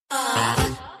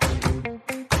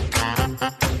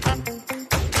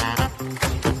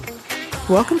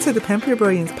Welcome to the Pimp Your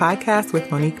Brilliance podcast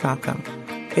with Monique Malcolm,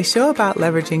 a show about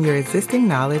leveraging your existing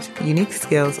knowledge, unique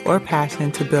skills, or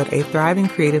passion to build a thriving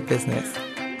creative business.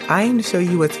 I aim to show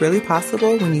you what's really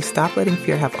possible when you stop letting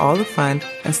fear have all the fun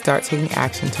and start taking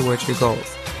action towards your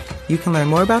goals. You can learn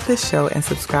more about this show and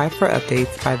subscribe for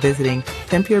updates by visiting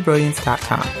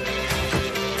pimpyourbrilliance.com.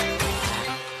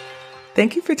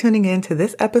 Thank you for tuning in to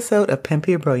this episode of Pimp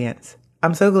Your Brilliance.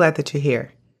 I'm so glad that you're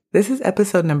here. This is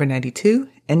episode number 92,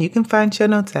 and you can find show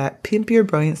notes at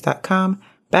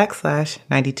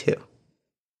pimpyourbrilliance.com/92.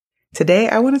 Today,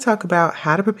 I want to talk about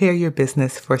how to prepare your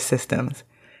business for systems.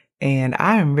 And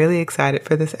I am really excited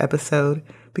for this episode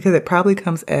because it probably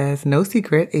comes as no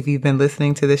secret if you've been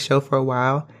listening to this show for a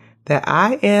while that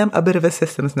I am a bit of a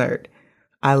systems nerd.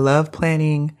 I love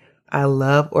planning. I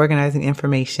love organizing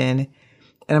information.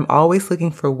 And I'm always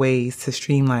looking for ways to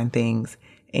streamline things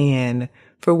and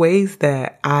for ways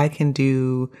that I can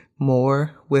do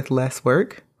more with less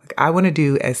work. I want to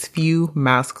do as few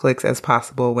mouse clicks as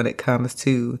possible when it comes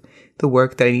to the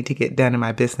work that I need to get done in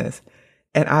my business.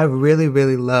 And I really,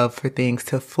 really love for things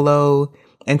to flow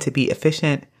and to be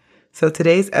efficient. So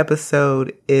today's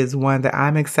episode is one that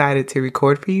I'm excited to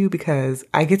record for you because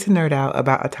I get to nerd out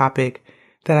about a topic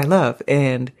that I love.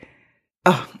 And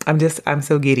I'm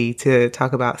so giddy to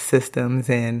talk about systems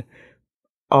and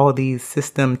all these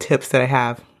system tips that I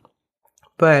have.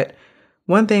 But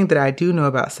one thing that I do know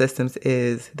about systems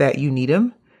is that you need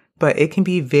them, but it can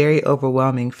be very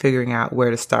overwhelming figuring out where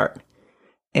to start.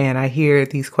 And I hear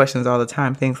these questions all the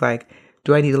time. Things like,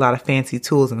 do I need a lot of fancy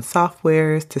tools and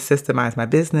softwares to systemize my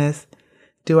business?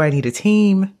 Do I need a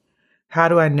team? How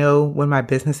do I know when my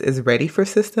business is ready for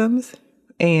systems?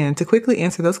 And to quickly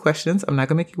answer those questions, I'm not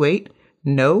going to make you wait.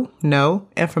 No,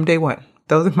 and from day one.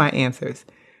 Those are my answers.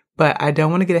 But I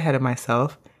don't want to get ahead of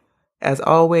myself. As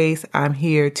always, I'm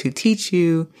here to teach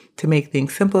you, to make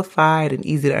things simplified and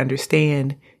easy to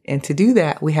understand. And to do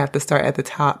that, we have to start at the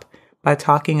top by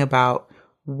talking about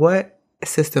what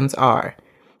systems are.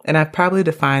 And I've probably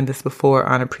defined this before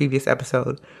on a previous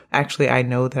episode. Actually, I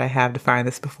know that I have defined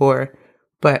this before,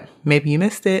 but maybe you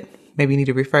missed it. Maybe you need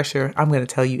a refresher. I'm going to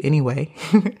tell you anyway.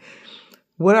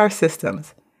 What are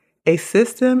systems? A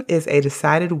system is a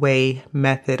decided way,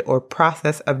 method, or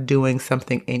process of doing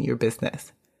something in your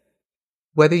business.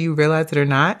 Whether you realize it or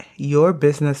not, your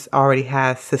business already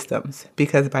has systems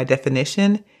because by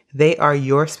definition, they are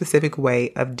your specific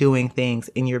way of doing things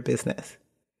in your business.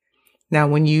 Now,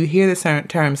 when you hear the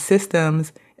term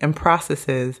systems and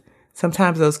processes,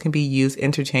 sometimes those can be used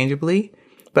interchangeably,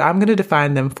 but I'm going to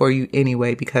define them for you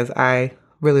anyway because I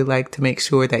really like to make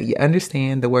sure that you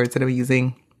understand the words that I'm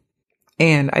using.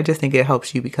 And I just think it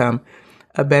helps you become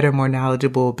a better, more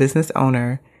knowledgeable business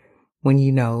owner when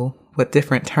you know what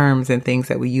different terms and things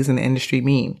that we use in the industry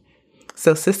mean.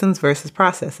 So systems versus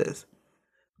processes.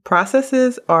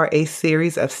 Processes are a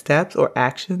series of steps or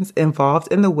actions involved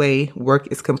in the way work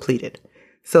is completed.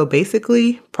 So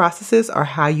basically, processes are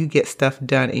how you get stuff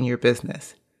done in your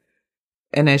business.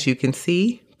 And as you can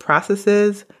see,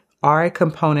 processes are a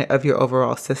component of your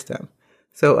overall system.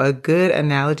 So a good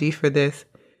analogy for this,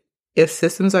 if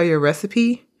systems are your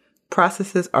recipe,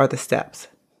 processes are the steps.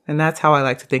 And that's how I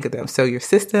like to think of them. So your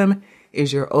system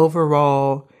is your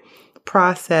overall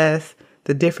process,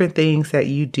 the different things that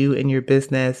you do in your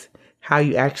business, how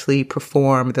you actually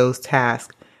perform those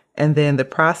tasks. And then the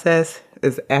process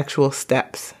is actual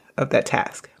steps of that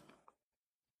task.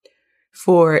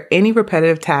 For any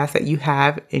repetitive task that you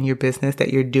have in your business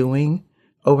that you're doing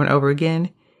over and over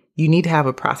again, you need to have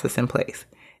a process in place.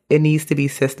 It needs to be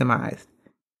systemized.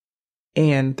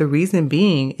 And the reason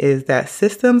being is that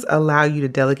systems allow you to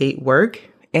delegate work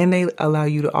and they allow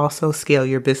you to also scale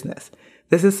your business.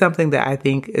 This is something that I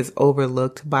think is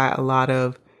overlooked by a lot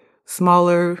of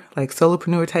smaller, like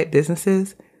solopreneur type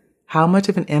businesses. How much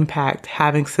of an impact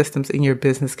having systems in your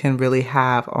business can really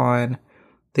have on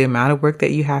the amount of work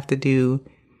that you have to do,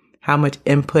 how much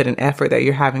input and effort that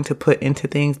you're having to put into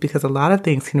things, because a lot of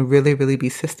things can really, really be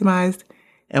systemized.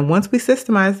 And once we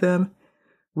systemize them,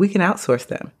 we can outsource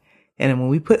them. And when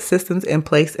we put systems in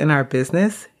place in our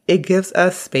business, it gives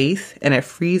us space and it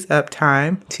frees up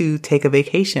time to take a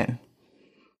vacation.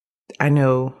 I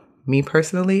know me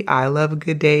personally, I love a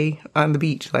good day on the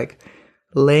beach, like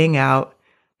laying out,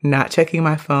 not checking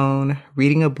my phone,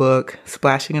 reading a book,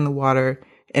 splashing in the water,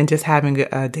 and just having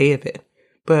a day of it.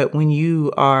 But when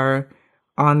you are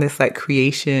on this like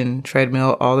creation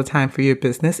treadmill all the time for your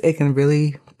business, it can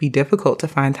really be difficult to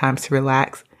find times to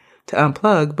relax, to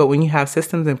unplug. But when you have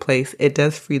systems in place, it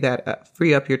does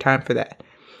free up your time for that.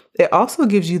 It also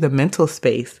gives you the mental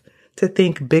space to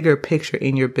think bigger picture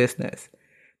in your business.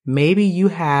 Maybe you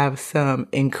have some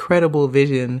incredible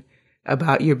vision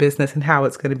about your business and how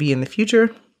it's going to be in the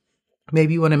future.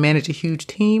 Maybe you want to manage a huge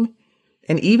team.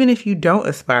 And even if you don't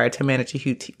aspire to manage a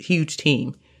huge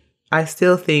team, I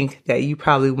still think that you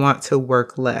probably want to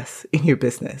work less in your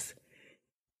business.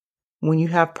 When you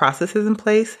have processes in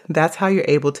place, that's how you're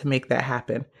able to make that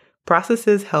happen.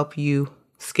 Processes help you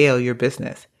scale your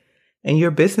business. And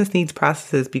your business needs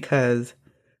processes because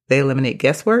they eliminate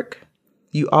guesswork.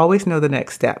 You always know the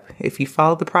next step. If you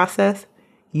follow the process,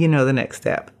 you know the next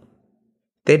step.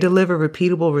 They deliver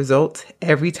repeatable results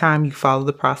every time you follow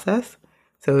the process.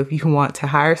 So if you want to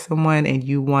hire someone and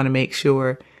you want to make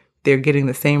sure they're getting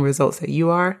the same results that you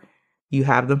are, you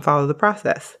have them follow the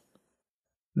process.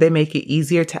 They make it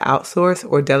easier to outsource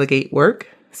or delegate work.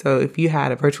 So if you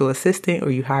had a virtual assistant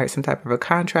or you hired some type of a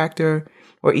contractor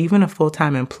or even a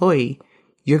full-time employee,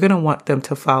 you're going to want them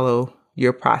to follow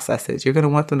your processes. You're going to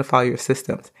want them to follow your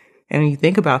systems. And when you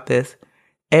think about this,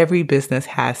 every business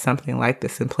has something like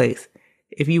this in place.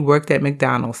 If you worked at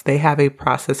McDonald's, they have a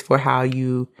process for how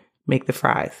you make the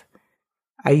fries.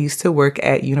 I used to work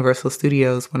at Universal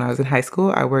Studios when I was in high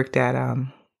school. I worked at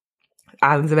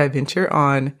Islands of Adventure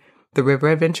on the River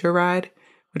Adventure ride,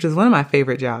 which was one of my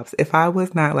favorite jobs. If I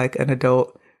was not like an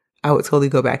adult, I would totally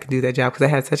go back and do that job because I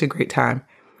had such a great time.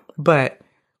 But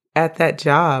at that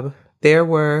job, there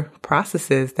were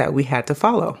processes that we had to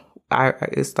follow.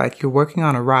 It's like you're working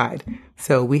on a ride.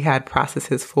 So we had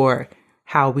processes for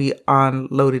how we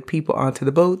unloaded people onto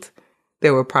the boats.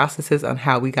 There were processes on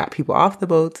how we got people off the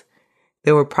boats.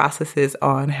 There were processes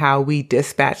on how we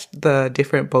dispatched the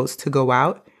different boats to go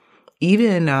out.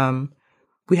 Even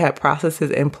we had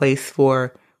processes in place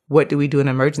for what do we do in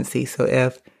emergency. So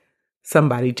if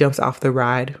somebody jumps off the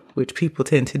ride, which people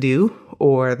tend to do,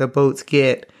 or the boats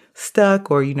get stuck,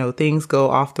 or, things go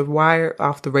off the wire,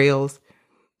 off the rails,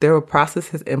 there were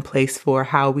processes in place for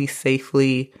how we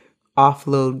safely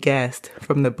offload guests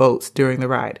from the boats during the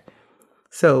ride.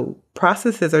 So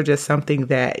processes are just something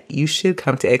that you should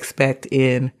come to expect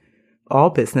in all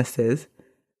businesses.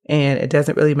 And it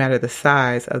doesn't really matter the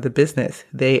size of the business.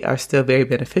 They are still very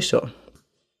beneficial.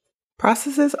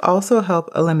 Processes also help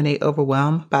eliminate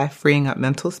overwhelm by freeing up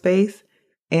mental space.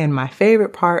 And my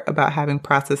favorite part about having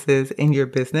processes in your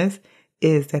business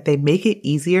is that they make it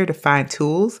easier to find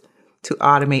tools to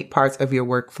automate parts of your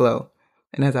workflow.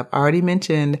 And as I've already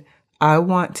mentioned, I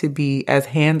want to be as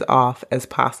hands-off as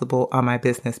possible on my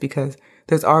business because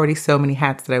there's already so many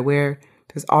hats that I wear.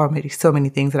 There's already so many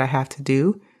things that I have to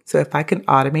do. So if I can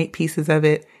automate pieces of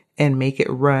it and make it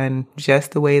run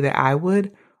just the way that I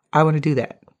would, I want to do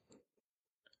that.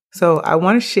 So I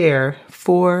want to share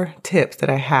 4 tips that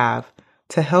I have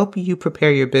to help you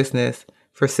prepare your business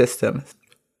for systems.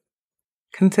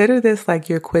 Consider this like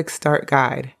your quick start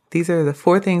guide. These are the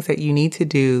 4 things that you need to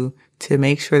do to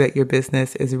make sure that your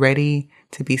business is ready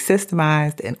to be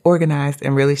systemized and organized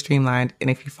and really streamlined. And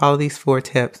if you follow these 4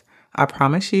 tips, I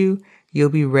promise you'll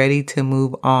be ready to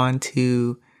move on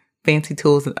to fancy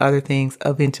tools and other things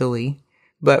eventually.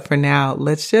 But for now,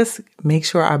 let's just make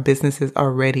sure our businesses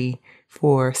are ready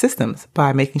for systems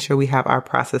by making sure we have our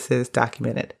processes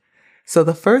documented. So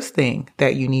the first thing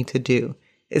that you need to do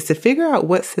is to figure out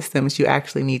what systems you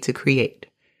actually need to create.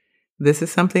 This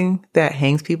is something that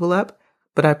hangs people up,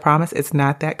 but I promise it's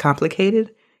not that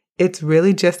complicated. It's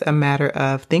really just a matter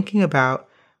of thinking about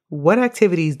what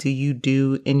activities do you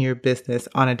do in your business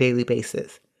on a daily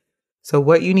basis. So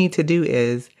what you need to do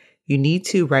is you need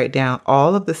to write down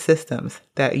all of the systems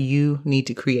that you need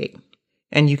to create.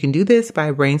 And you can do this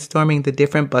by brainstorming the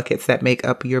different buckets that make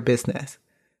up your business.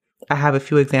 I have a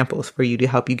few examples for you to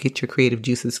help you get your creative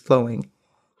juices flowing.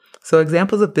 So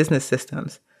examples of business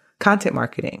systems: content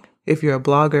marketing. If you're a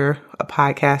blogger, a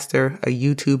podcaster, a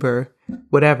YouTuber,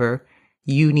 whatever,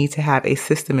 you need to have a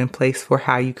system in place for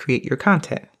how you create your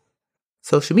content.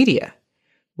 Social media.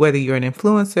 Whether you're an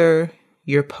influencer,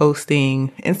 you're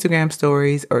posting Instagram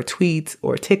stories or tweets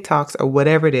or TikToks or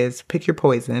whatever it is, pick your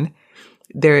poison.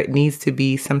 There needs to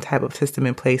be some type of system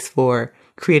in place for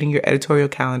creating your editorial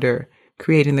calendar,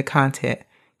 creating the content,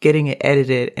 getting it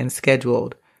edited and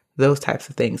scheduled, those types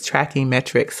of things, tracking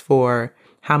metrics for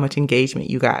how much engagement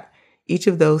you got. Each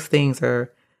of those things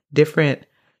are different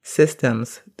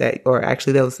systems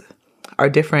those are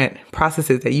different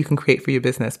processes that you can create for your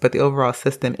business, but the overall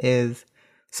system is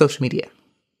social media.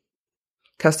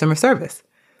 Customer service.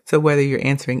 So whether you're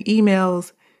answering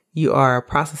emails, you are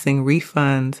processing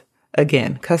refunds,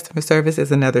 again, customer service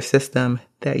is another system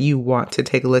that you want to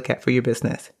take a look at for your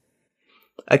business.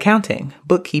 Accounting,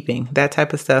 bookkeeping, that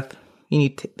type of stuff you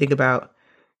need to think about.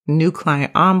 New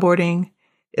client onboarding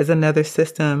is another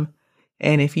system.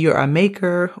 And if you're a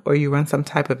maker or you run some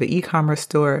type of an e-commerce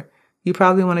store, you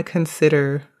probably want to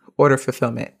consider order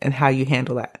fulfillment and how you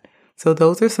handle that. So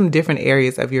those are some different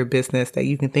areas of your business that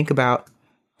you can think about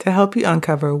to help you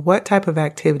uncover what type of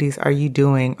activities are you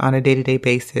doing on a day-to-day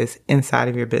basis inside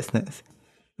of your business.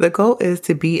 The goal is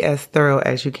to be as thorough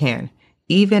as you can,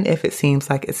 even if it seems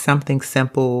like it's something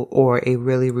simple or a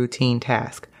really routine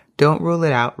task. Don't rule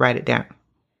it out, write it down.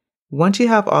 Once you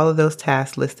have all of those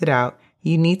tasks listed out,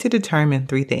 you need to determine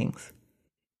 3 things.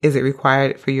 Is it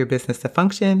required for your business to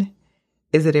function?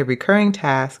 Is it a recurring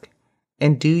task?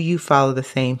 And do you follow the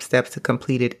same steps to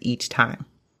complete it each time?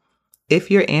 If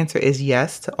your answer is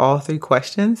yes to all 3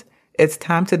 questions, it's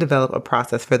time to develop a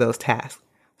process for those tasks.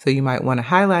 So you might want to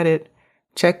highlight it,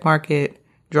 check mark it,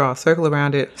 draw a circle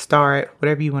around it, star it,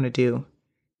 whatever you want to do.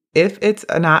 If it's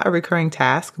not a recurring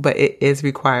task, but it is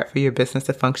required for your business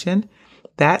to function,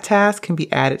 that task can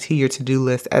be added to your to-do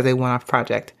list as a one-off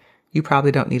project. You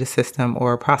probably don't need a system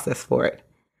or a process for it.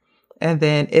 And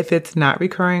then if it's not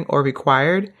recurring or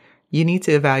required, you need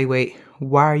to evaluate,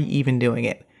 why are you even doing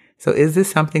it? So is this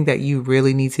something that you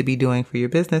really need to be doing for your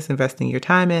business, investing your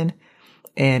time in?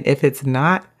 And if it's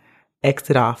not,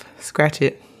 exit off, scratch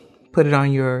it, put it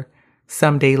on your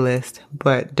someday list,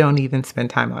 but don't even spend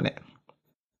time on it.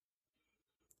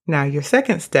 Now, your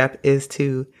second step is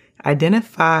to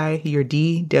identify your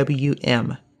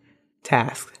DWM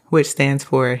task, which stands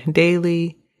for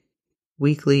daily,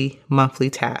 weekly, monthly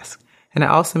tasks. And I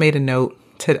also made a note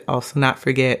to also not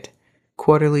forget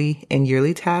quarterly and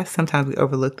yearly tasks. Sometimes we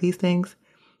overlook these things,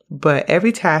 but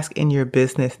every task in your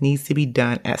business needs to be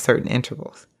done at certain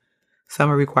intervals. Some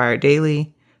are required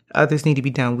daily, others need to be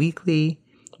done weekly,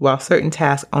 while certain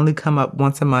tasks only come up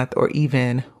once a month or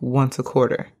even once a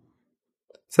quarter.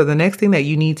 So the next thing that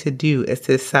you need to do is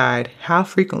to decide how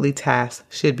frequently tasks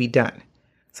should be done.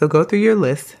 So go through your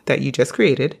list that you just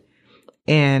created,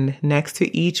 and next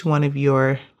to each one of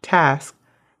your tasks,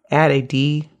 add a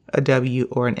D, a W,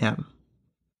 or an M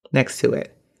next to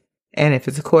it. And if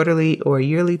it's a quarterly or a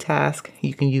yearly task,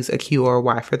 you can use a Q or a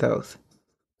Y for those.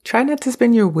 Try not to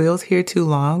spin your wheels here too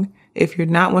long. If you're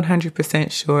not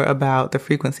 100% sure about the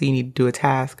frequency you need to do a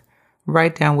task,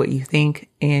 write down what you think,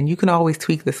 and you can always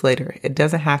tweak this later. It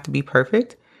doesn't have to be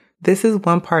perfect. This is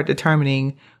one part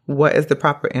determining what is the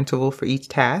proper interval for each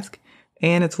task,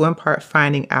 and it's one part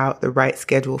finding out the right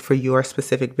schedule for your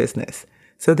specific business.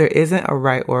 So there isn't a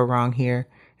right or a wrong here.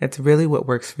 It's really what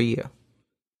works for you.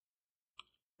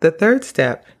 The third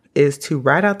step is to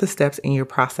write out the steps in your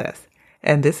process.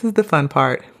 And this is the fun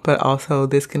part, but also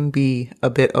this can be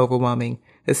a bit overwhelming,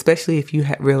 especially if you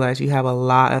realize you have a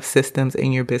lot of systems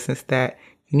in your business that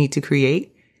you need to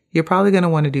create. You're probably going to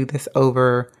want to do this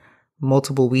over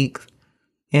multiple weeks.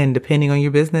 And depending on your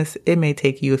business, it may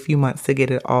take you a few months to get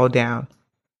it all down.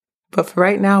 But for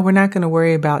right now, we're not going to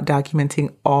worry about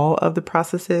documenting all of the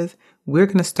processes. We're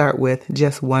going to start with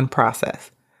just one process.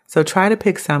 So try to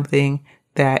pick something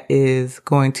that is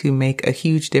going to make a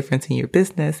huge difference in your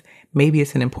business. Maybe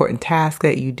it's an important task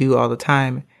that you do all the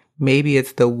time. Maybe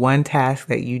it's the one task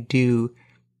that you do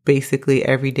basically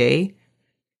every day.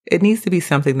 It needs to be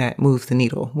something that moves the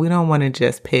needle. We don't want to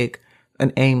just pick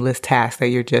an aimless task that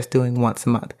you're just doing once a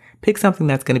month. Pick something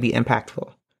that's going to be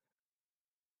impactful.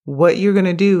 What you're going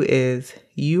to do is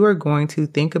you are going to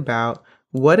think about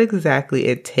what exactly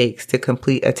it takes to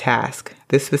complete a task,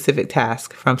 this specific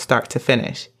task from start to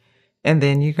finish. And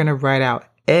then you're going to write out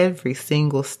every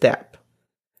single step.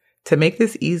 To make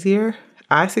this easier,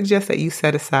 I suggest that you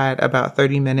set aside about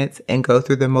 30 minutes and go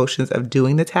through the motions of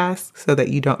doing the task so that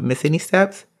you don't miss any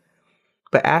steps.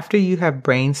 But after you have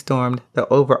brainstormed the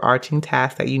overarching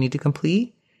task that you need to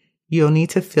complete, you'll need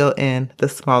to fill in the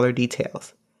smaller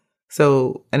details.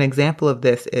 So an example of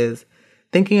this is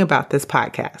thinking about this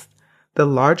podcast. The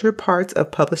larger parts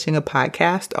of publishing a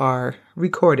podcast are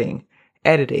recording,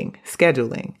 editing,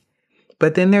 scheduling.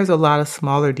 But then there's a lot of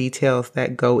smaller details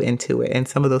that go into it. And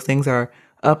some of those things are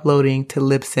uploading to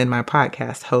Libsyn, my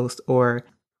podcast host, or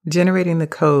generating the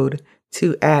code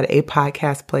to add a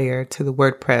podcast player to the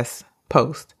WordPress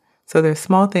post. So there's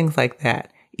small things like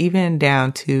that, even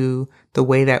down to the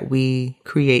way that we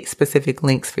create specific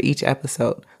links for each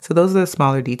episode. So those are the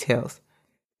smaller details.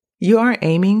 You aren't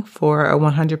aiming for a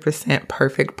 100%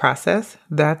 perfect process.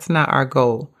 That's not our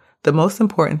goal. The most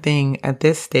important thing at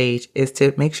this stage is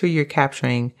to make sure you're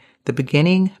capturing the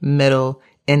beginning, middle,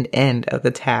 and end of the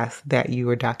task that you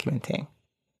are documenting.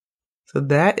 So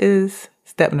that is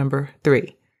step number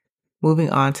 3. Moving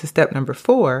on to step number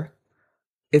 4,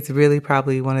 it's really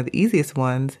probably one of the easiest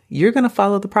ones. You're going to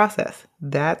follow the process.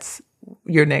 That's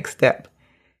your next step.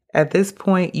 At this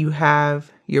point, you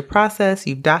have your process,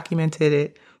 you've documented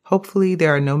it. Hopefully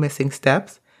there are no missing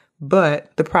steps,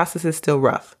 but the process is still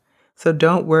rough. So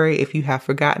don't worry if you have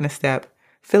forgotten a step.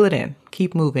 fill it in,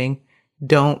 keep moving.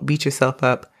 Don't beat yourself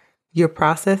up. Your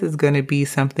process is going to be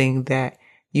something that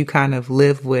you kind of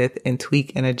live with and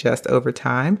tweak and adjust over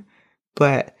time.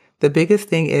 But the biggest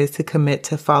thing is to commit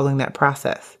to following that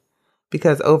process,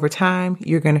 because over time,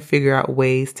 you're going to figure out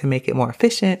ways to make it more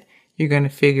efficient. You're going to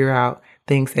figure out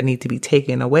things that need to be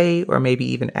taken away or maybe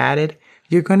even added.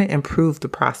 You're going to improve the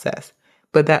process.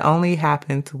 But that only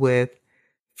happens with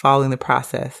following the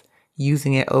process,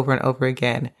 using it over and over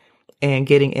again, and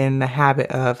getting in the habit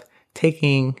of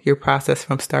taking your process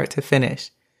from start to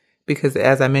finish. Because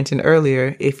as I mentioned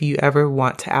earlier, if you ever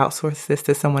want to outsource this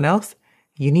to someone else,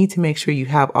 you need to make sure you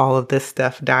have all of this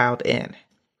stuff dialed in.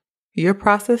 Your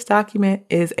process document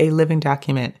is a living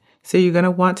document, so you're going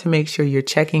to want to make sure you're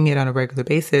checking it on a regular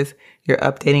basis, you're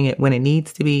updating it when it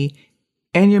needs to be,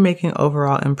 and you're making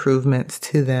overall improvements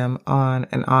to them on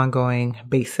an ongoing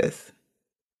basis.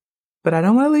 But I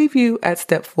don't want to leave you at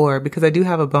step 4 because I do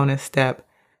have a bonus step.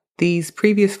 These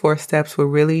previous 4 steps were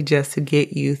really just to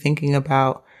get you thinking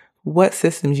about what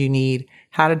systems you need,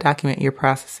 how to document your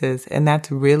processes, and that's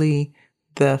really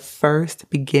the first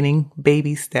beginning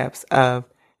baby steps of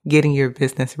getting your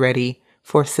business ready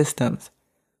for systems.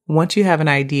 Once you have an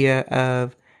idea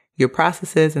of your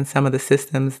processes and some of the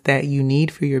systems that you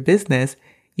need for your business,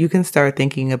 you can start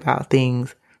thinking about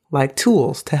things like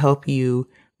tools to help you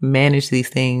manage these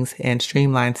things and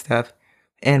streamline stuff.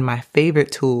 And my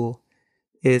favorite tool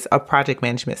is a project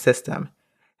management system.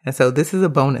 And so this is a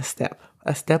bonus step,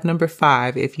 a step number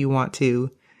 5 if you want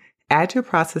to add your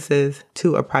processes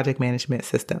to a project management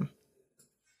system.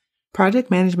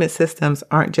 Project management systems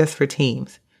aren't just for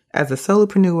teams. As a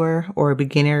solopreneur or a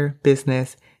beginner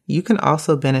business, you can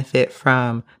also benefit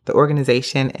from the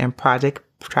organization and project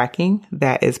tracking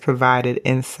that is provided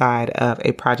inside of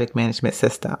a project management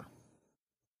system.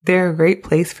 They're a great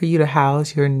place for you to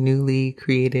house your newly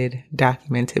created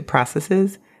documented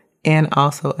processes, and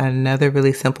also another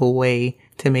really simple way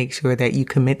to make sure that you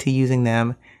commit to using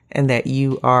them and that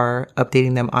you are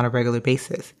updating them on a regular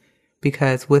basis.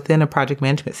 Because within a project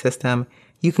management system,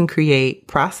 you can create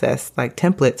process like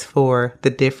templates for the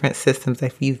different systems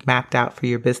that you've mapped out for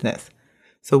your business.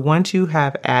 So once you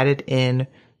have added in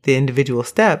the individual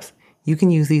steps, you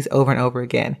can use these over and over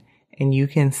again. And you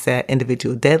can set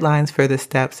individual deadlines for the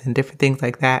steps and different things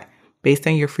like that based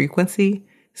on your frequency.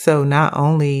 So not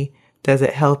only does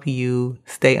it help you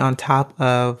stay on top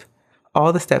of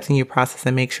all the steps in your process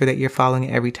and make sure that you're following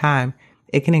it every time,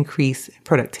 it can increase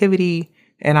productivity.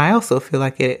 And I also feel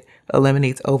like it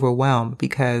eliminates overwhelm,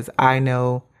 because I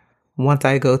know once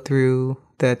I go through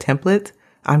the templates,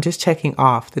 I'm just checking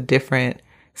off the different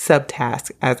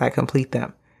subtasks as I complete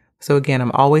them. So again,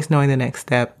 I'm always knowing the next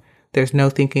step. There's no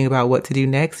thinking about what to do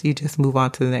next. You just move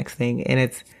on to the next thing. And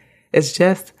it's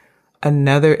just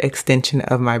another extension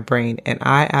of my brain. And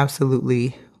I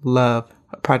absolutely love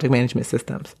project management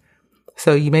systems.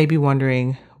 So you may be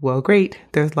wondering, well, great,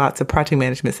 there's lots of project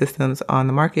management systems on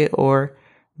the market, or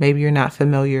maybe you're not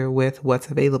familiar with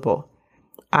what's available.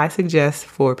 I suggest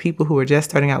for people who are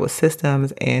just starting out with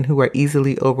systems and who are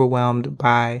easily overwhelmed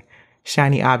by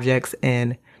shiny objects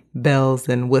and bells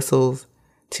and whistles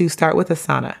to start with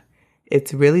Asana.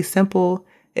 It's really simple.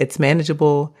 It's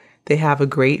manageable. They have a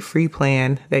great free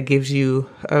plan that gives you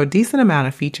a decent amount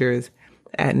of features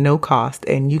at no cost,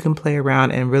 and you can play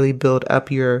around and really build up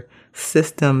your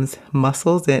systems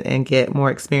muscles and get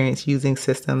more experience using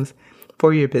systems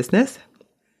for your business.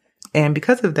 And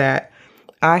because of that,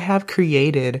 I have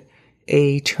created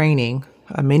a training,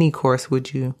 a mini course,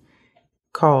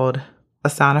 called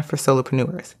Asana for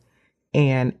Solopreneurs.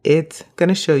 And it's going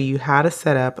to show you how to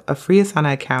set up a free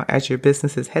Asana account as your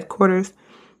business's headquarters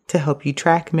to help you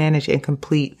track, manage, and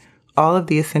complete all of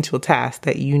the essential tasks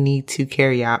that you need to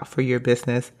carry out for your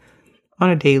business on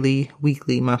a daily,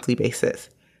 weekly, monthly basis.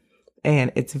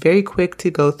 And it's very quick to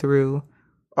go through.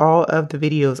 All of the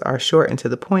videos are short and to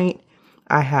the point.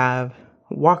 I have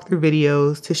walkthrough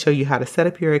videos to show you how to set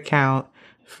up your account,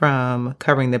 from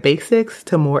covering the basics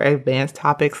to more advanced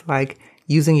topics like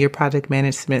using your project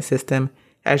management system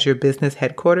as your business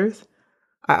headquarters.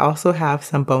 I also have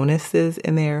some bonuses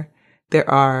in there. There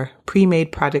are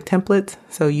pre-made project templates,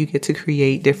 so you get to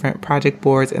create different project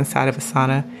boards inside of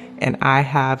Asana, and I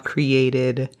have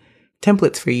created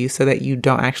templates for you so that you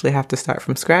don't actually have to start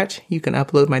from scratch. You can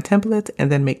upload my templates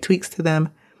and then make tweaks to them.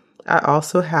 I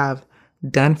also have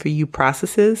done for you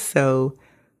processes. So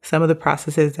some of the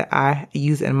processes that I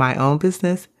use in my own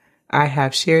business, I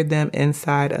have shared them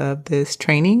inside of this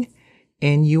training,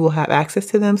 and you will have access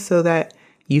to them so that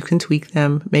you can tweak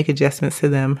them, make adjustments to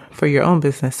them for your own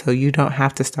business, so you don't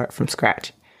have to start from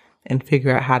scratch and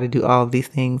figure out how to do all of these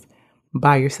things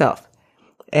by yourself.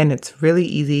 and it's really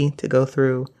easy to go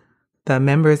through. The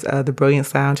members of the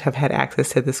Brilliance Lounge have had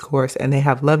access to this course and they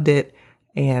have loved it,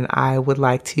 and I would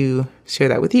like to share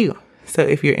that with you. So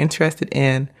if you're interested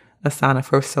in Asana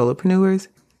for Solopreneurs,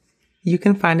 you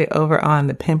can find it over on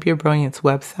the Pimp Your Brilliance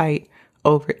website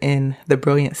over in the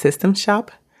Brilliant Systems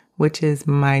shop, which is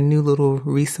my new little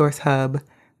resource hub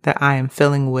that I am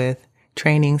filling with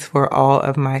trainings for all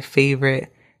of my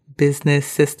favorite business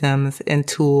systems and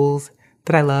tools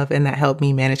that I love and that help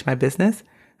me manage my business.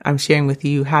 I'm sharing with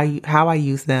you how I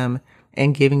use them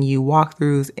and giving you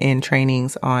walkthroughs and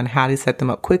trainings on how to set them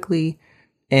up quickly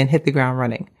and hit the ground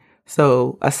running.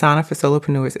 So Asana for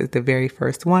Solopreneurs is the very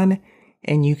first one,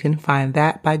 and you can find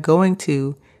that by going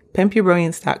to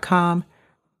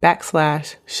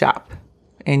pimpyourbrilliance.com/shop,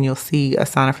 and you'll see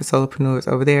Asana for Solopreneurs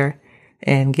over there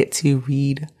and get to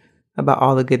read about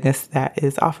all the goodness that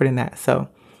is offered in that. So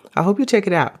I hope you check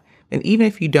it out. And even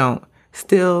if you don't,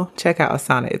 still check out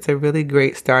Asana. It's a really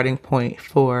great starting point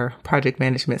for project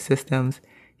management systems.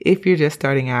 If you're just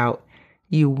starting out,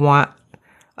 you want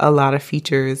a lot of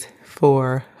features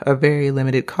for a very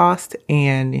limited cost,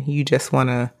 and you just want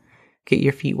to get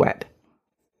your feet wet.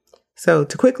 So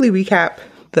to quickly recap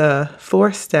the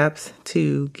 4 steps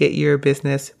to get your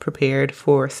business prepared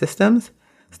for systems.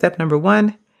 Step number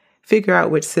 1, figure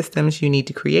out which systems you need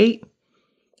to create.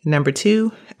 Number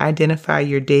 2, identify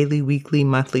your daily, weekly,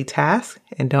 monthly tasks,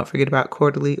 and don't forget about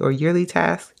quarterly or yearly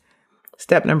tasks.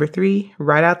 Step number 3,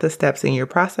 write out the steps in your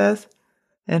process.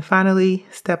 And finally,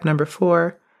 step number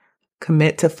 4,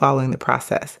 commit to following the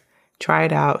process. Try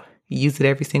it out, use it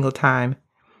every single time.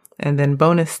 And then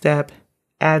bonus step,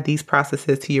 add these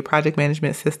processes to your project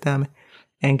management system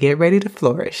and get ready to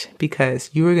flourish, because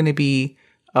you are going to be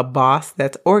a boss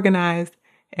that's organized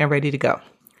and ready to go.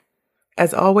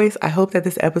 As always, I hope that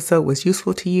this episode was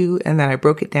useful to you and that I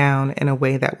broke it down in a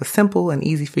way that was simple and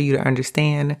easy for you to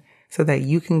understand so that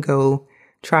you can go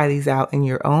try these out in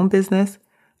your own business.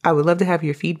 I would love to have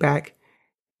your feedback.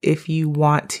 If you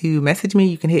want to message me,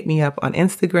 you can hit me up on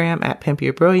Instagram at Pimp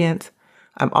Your Brilliance.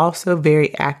 I'm also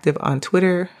very active on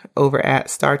Twitter over at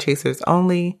Star Chasers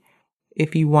Only.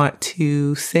 If you want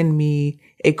to send me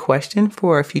a question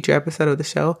for a future episode of the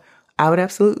show, I would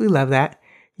absolutely love that.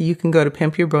 You can go to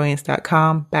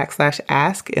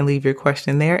pimpyourbrilliance.com/ask and leave your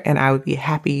question there, and I would be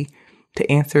happy to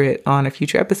answer it on a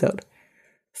future episode.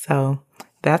 So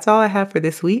that's all I have for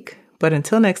this week. But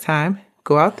until next time,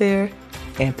 go out there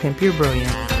and pimp your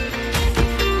brilliance.